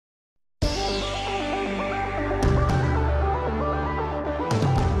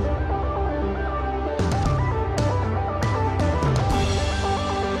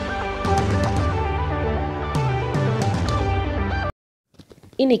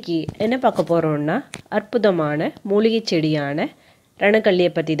இன்னைக்கு என்ன பார்க்க போகிறோம்னா அற்புதமான மூலிகை செடியான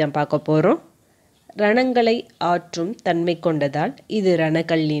ரணக்கல்லியை பற்றி தான் பார்க்க போகிறோம். ரணங்களை ஆற்றும் தன்மை கொண்டதால் இது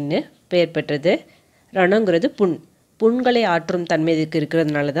ரணக்கல்லின்னு பெயர் பெற்றது. ரணங்கிறது புண்களை ஆற்றும் தன்மை இதுக்கு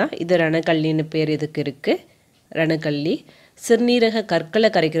இருக்கிறதுனால தான் இது ரணக்கல்லின்னு பேர் இதுக்கு இருக்குது. ரணக்கல்லி சிறுநீரக கற்களை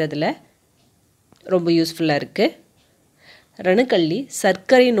கரைக்கிறதுல ரொம்ப யூஸ்ஃபுல்லாக இருக்குது. ரணக்கல்லி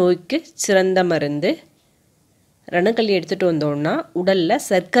சர்க்கரை நோய்க்கு சிறந்த மருந்து. ரணக்கல்லி எடுத்துகிட்டு வந்தோம்னா உடலில்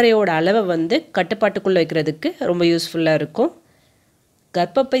சர்க்கரையோட அளவை கட்டுப்பாட்டுக்குள்ளே வைக்கிறதுக்கு ரொம்ப யூஸ்ஃபுல்லாக இருக்கும்.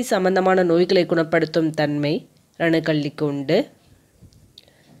 கர்ப்பப்பை சம்பந்தமான நோய்களை குணப்படுத்தும் தன்மை ரணக்கல்லிக்கு உண்டு.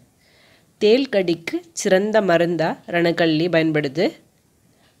 தேள் கடிக்கு சிறந்த மருந்தாக ரணக்கல்லி பயன்படுது.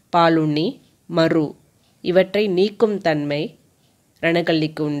 பாலுண்ணி, மரு இவற்றை நீக்கும் தன்மை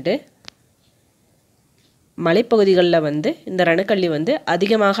ரணக்கல்லிக்கு உண்டு. மலைப்பகுதிகளில் இந்த ரணக்கல்லி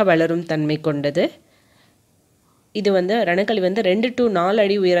அதிகமாக வளரும் தன்மை கொண்டது. இது ரணக்கல்லி 2 to 4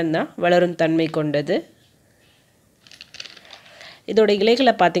 அடி உயரம்தான் வளரும் தன்மை கொண்டது. இதோட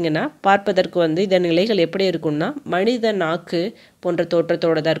இலைகளை பார்த்தீங்கன்னா பார்ப்பதற்கு இதன் இலைகள் எப்படி இருக்கும்னா மனித நாக்கு போன்ற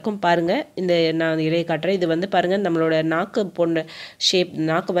தோற்றத்தோடு தான் இருக்கும். பாருங்கள், இந்த நான் இலையை காட்டுறேன். இது பாருங்கள் நம்மளோட நாக்கு போன்ற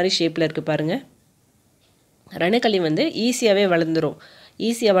நாக்கு மாதிரி ஷேப்பில் இருக்குது. பாருங்கள், ரணக்கல்லி ஈஸியாகவே வளர்ந்துடும்.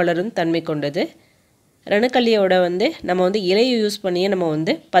 ஈஸியாக வளரும் தன்மை கொண்டது. ரணக்கல்லியோட நம்ம இலையை யூஸ் பண்ணியே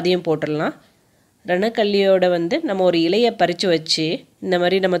நம்ம பதியம் போட்டுடலாம். ரணக்கல்லியோட நம்ம ஒரு இலையை பறித்து வச்சு இந்த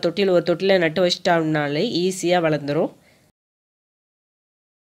மாதிரி நம்ம ஒரு தொட்டியில் நட்டு வச்சிட்டோம்னாலே ஈஸியாக வளர்ந்துடும்.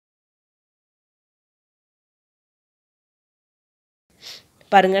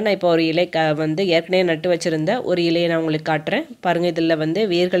 பாருங்கள், நான் இப்போ ஒரு இலை ஏற்கனவே நட்டு வச்சுருந்த ஒரு இலையை நான் உங்களுக்கு காட்டுறேன். பாருங்கள், இதில்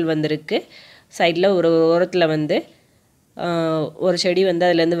வேர்கள் வந்திருக்கு. சைடில் ஒரு ஓரத்தில் ஒரு செடி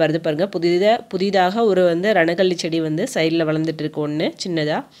அதுலேருந்து வருது. பாருங்கள், புதிதாக ஒரு ரணக்கல்லி செடி சைடில் வளர்ந்துட்டு இருக்கு. ஒன்று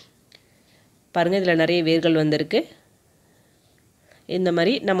சின்னதாக பாருங்கள், இதில் நிறைய வேர்கள் வந்திருக்கு. இந்த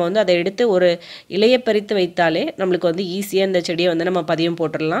மாதிரி நம்ம அதை எடுத்து ஒரு இலையை பறித்து வைத்தாலே நம்மளுக்கு ஈஸியாக இந்த செடியை நம்ம பதியம்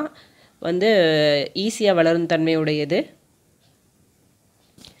போட்டுடலாம். ஈஸியாக வளரும் தன்மையுடையது.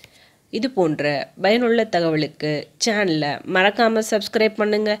 இது போன்ற பயனுள்ள தகவலுக்கு சேனலை மறக்காமல் சப்ஸ்கிரைப்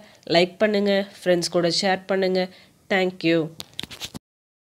பண்ணுங்கள், லைக் பண்ணுங்கள், ஃப்ரெண்ட்ஸ் கூட ஷேர் பண்ணுங்கள். தேங்க்யூ.